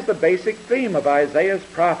that is the basic theme of Isaiah's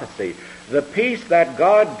prophecy, the peace that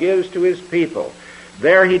God gives to his people.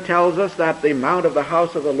 There he tells us that the mount of the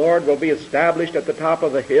house of the Lord will be established at the top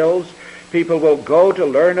of the hills. People will go to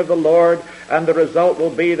learn of the Lord, and the result will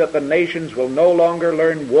be that the nations will no longer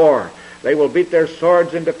learn war. They will beat their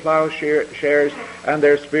swords into plowshares and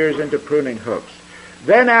their spears into pruning hooks.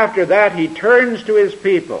 Then after that, he turns to his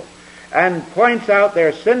people and points out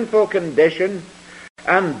their sinful condition,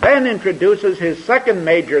 and then introduces his second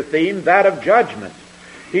major theme, that of judgment.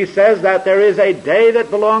 He says that there is a day that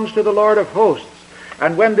belongs to the Lord of hosts,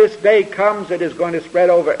 and when this day comes, it is going to spread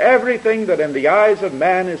over everything that in the eyes of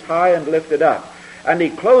man is high and lifted up. And he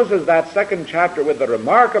closes that second chapter with the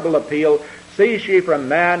remarkable appeal, "Cease ye from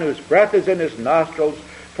man, whose breath is in his nostrils,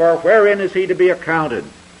 for wherein is he to be accounted?"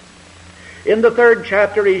 In the third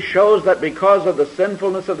chapter, he shows that because of the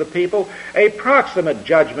sinfulness of the people, a proximate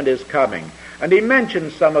judgment is coming. And he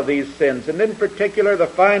mentions some of these sins, and in particular the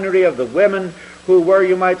finery of the women who were,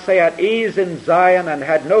 you might say, at ease in Zion and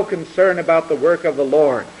had no concern about the work of the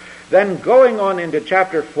Lord. Then going on into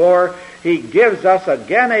chapter 4, he gives us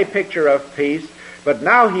again a picture of peace, but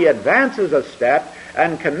now he advances a step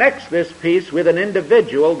and connects this peace with an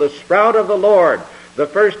individual, the sprout of the Lord, the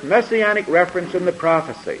first messianic reference in the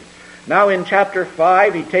prophecy. Now in chapter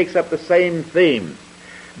 5, he takes up the same theme.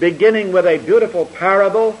 Beginning with a beautiful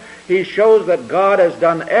parable, he shows that God has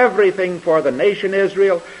done everything for the nation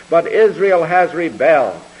Israel, but Israel has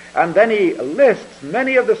rebelled. And then he lists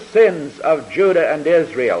many of the sins of Judah and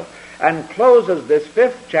Israel, and closes this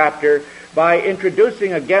 5th chapter by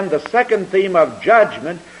introducing again the second theme of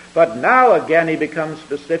judgment, but now again he becomes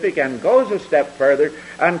specific and goes a step further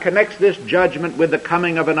and connects this judgment with the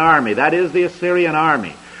coming of an army, that is the Assyrian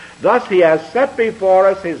army. Thus he has set before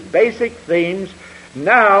us his basic themes.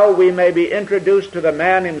 Now we may be introduced to the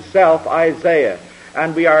man himself, Isaiah,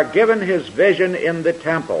 and we are given his vision in the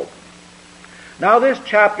temple. Now this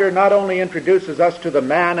chapter not only introduces us to the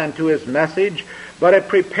man and to his message, but it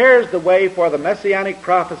prepares the way for the messianic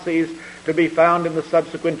prophecies to be found in the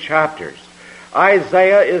subsequent chapters.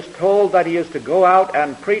 Isaiah is told that he is to go out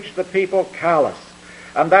and preach the people callous,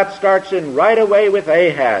 and that starts in right away with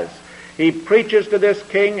Ahaz. He preaches to this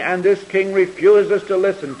king, and this king refuses to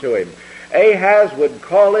listen to him. Ahaz would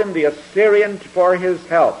call in the Assyrian for his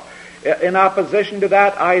help. In opposition to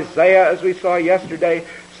that, Isaiah, as we saw yesterday,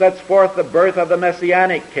 sets forth the birth of the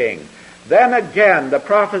Messianic king. Then again, the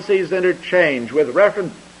prophecies interchange with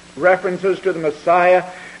references to the Messiah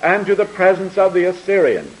and to the presence of the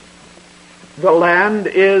Assyrian. The land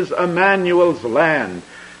is Emmanuel's land,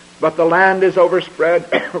 but the land is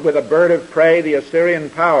overspread with a bird of prey, the Assyrian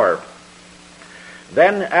power.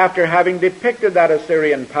 Then, after having depicted that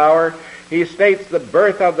Assyrian power, he states the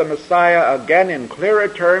birth of the Messiah again in clearer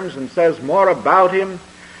terms and says more about him,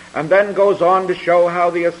 and then goes on to show how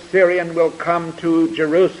the Assyrian will come to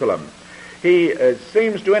Jerusalem. He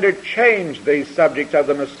seems to interchange the subjects of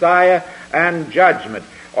the Messiah and judgment,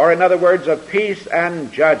 or in other words, of peace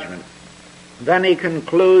and judgment. Then he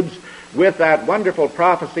concludes with that wonderful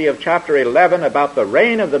prophecy of chapter 11 about the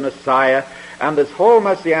reign of the Messiah, and this whole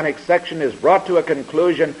messianic section is brought to a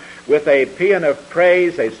conclusion with a paean of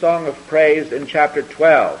praise, a song of praise in chapter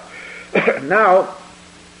 12. Now,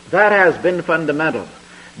 that has been fundamental,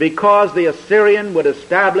 because the Assyrian would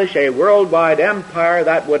establish a worldwide empire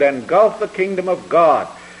that would engulf the kingdom of God.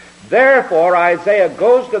 Therefore, Isaiah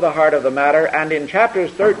goes to the heart of the matter, and in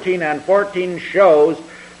chapters 13 and 14 shows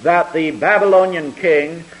that the Babylonian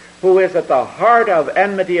king, who is at the heart of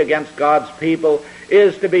enmity against God's people,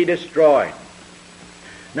 is to be destroyed.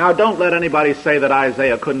 Now, don't let anybody say that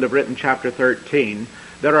Isaiah couldn't have written chapter 13.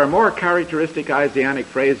 There are more characteristic Isaianic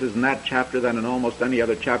phrases in that chapter than in almost any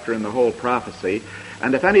other chapter in the whole prophecy.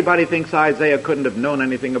 And if anybody thinks Isaiah couldn't have known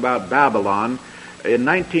anything about Babylon, in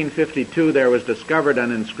 1952 there was discovered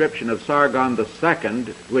an inscription of Sargon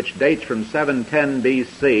II, which dates from 710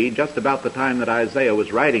 B.C., just about the time that Isaiah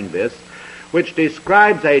was writing this, which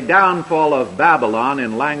describes a downfall of Babylon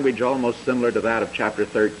in language almost similar to that of chapter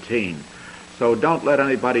 13. So don't let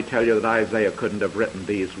anybody tell you that Isaiah couldn't have written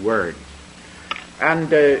these words. And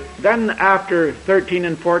then after 13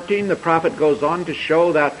 and 14, the prophet goes on to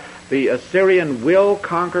show that the Assyrian will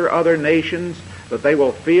conquer other nations, that they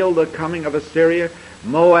will feel the coming of Assyria.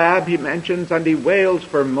 Moab, he mentions, and he wails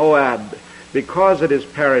for Moab because it is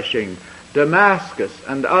perishing. Damascus,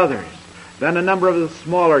 and others. Then a number of the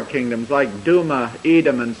smaller kingdoms like Duma,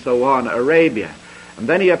 Edom, and so on, Arabia. And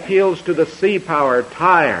then he appeals to the sea power,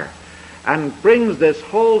 Tyre, and brings this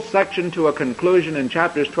whole section to a conclusion in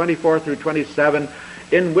chapters 24 through 27,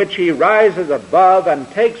 in which he rises above and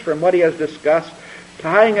takes from what he has discussed,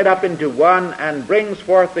 tying it up into one, and brings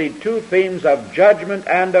forth the two themes of judgment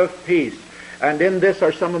and of peace. And in this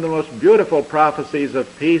are some of the most beautiful prophecies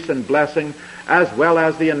of peace and blessing, as well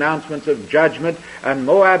as the announcements of judgment. And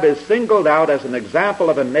Moab is singled out as an example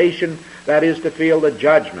of a nation that is to feel the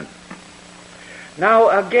judgment. Now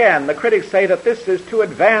again, the critics say that this is too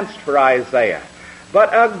advanced for Isaiah. But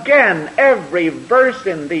again, every verse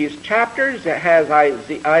in these chapters has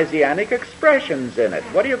Isaianic expressions in it.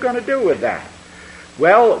 What are you going to do with that?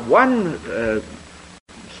 Well, one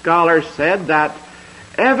scholar said that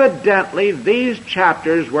evidently these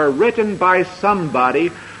chapters were written by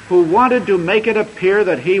somebody who wanted to make it appear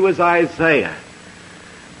that he was Isaiah.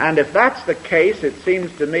 And if that's the case, it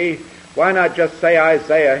seems to me, why not just say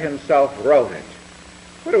Isaiah himself wrote it?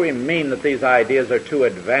 What do we mean that these ideas are too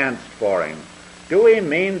advanced for him? Do we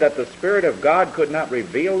mean that the Spirit of God could not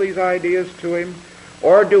reveal these ideas to him?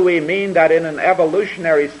 Or do we mean that in an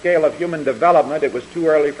evolutionary scale of human development it was too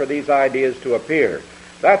early for these ideas to appear?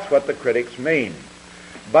 That's what the critics mean.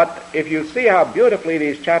 But if you see how beautifully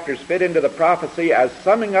these chapters fit into the prophecy as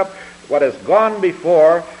summing up what has gone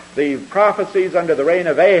before, the prophecies under the reign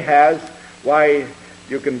of Ahaz, why,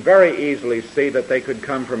 you can very easily see that they could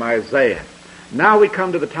come from Isaiah. Now we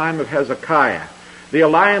come to the time of Hezekiah. The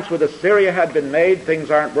alliance with Assyria had been made. Things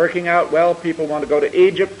aren't working out well. People want to go to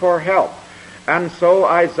Egypt for help. And so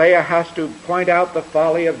Isaiah has to point out the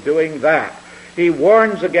folly of doing that. He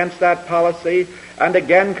warns against that policy and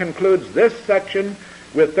again concludes this section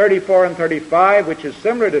with 34 and 35, which is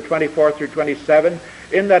similar to 24 through 27,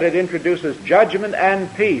 in that it introduces judgment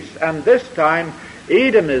and peace. And this time,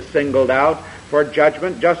 Edom is singled out for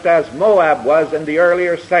judgment, just as Moab was in the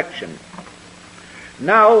earlier section.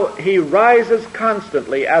 Now he rises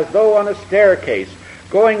constantly as though on a staircase,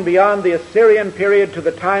 going beyond the Assyrian period to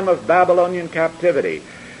the time of Babylonian captivity.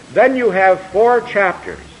 Then you have 4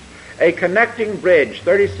 chapters, a connecting bridge,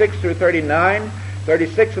 36 through 39,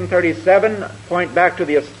 36 and 37 point back to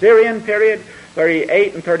the Assyrian period,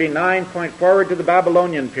 38 and 39 point forward to the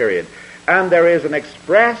Babylonian period. And there is an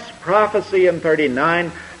express prophecy in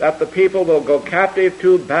 39 that the people will go captive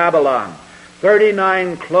to Babylon.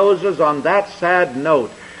 39 closes on that sad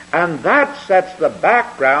note, and that sets the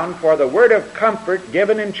background for the word of comfort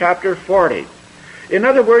given in chapter 40. In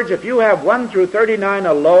other words, if you have 1 through 39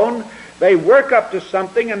 alone, they work up to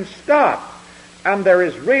something and stop, and there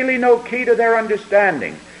is really no key to their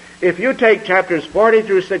understanding. If you take chapters 40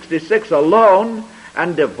 through 66 alone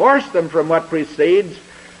and divorce them from what precedes,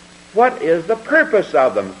 what is the purpose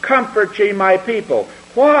of them? Comfort ye my people.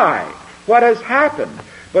 Why? What has happened?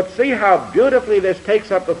 But see how beautifully this takes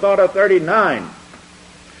up the thought of 39.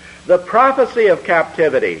 The prophecy of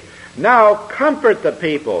captivity. Now comfort the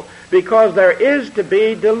people, because there is to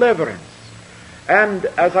be deliverance. And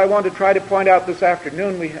as I want to try to point out this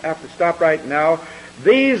afternoon, we have to stop right now,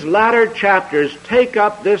 these latter chapters take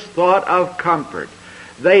up this thought of comfort.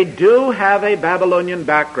 They do have a Babylonian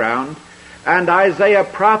background, and Isaiah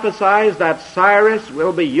prophesies that Cyrus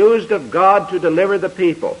will be used of God to deliver the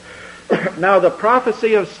people. Now, the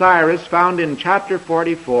prophecy of Cyrus found in chapter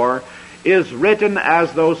 44 is written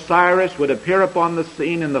as though Cyrus would appear upon the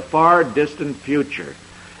scene in the far distant future.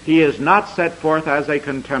 He is not set forth as a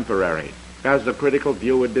contemporary, as the critical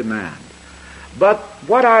view would demand. But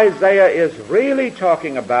what Isaiah is really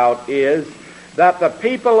talking about is that the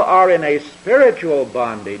people are in a spiritual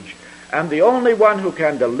bondage, and the only one who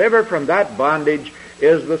can deliver from that bondage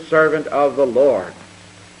is the servant of the Lord.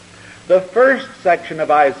 The first section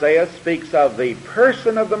of Isaiah speaks of the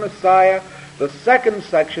person of the Messiah. The second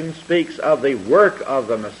section speaks of the work of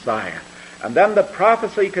the Messiah. And then the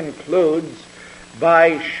prophecy concludes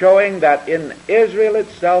by showing that in Israel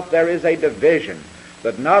itself there is a division,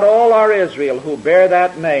 that not all are Israel who bear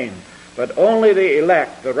that name, but only the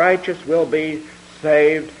elect, the righteous, will be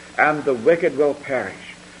saved, and the wicked will perish.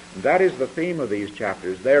 And that is the theme of these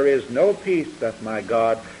chapters. There is no peace, saith my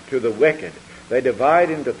God, to the wicked. They divide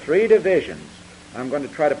into 3 divisions. I'm going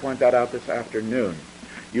to try to point that out this afternoon.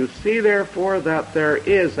 You see, therefore, that there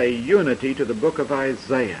is a unity to the book of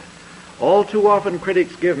Isaiah. All too often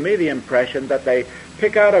critics give me the impression that they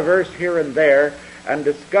pick out a verse here and there and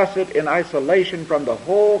discuss it in isolation from the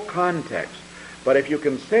whole context. But if you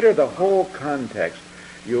consider the whole context,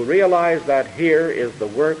 you realize that here is the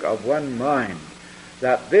work of one mind,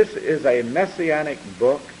 that this is a messianic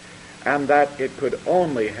book, and that it could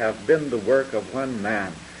only have been the work of one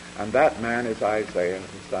man. And that man is Isaiah,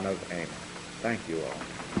 the son of Amos. Thank you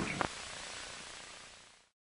all.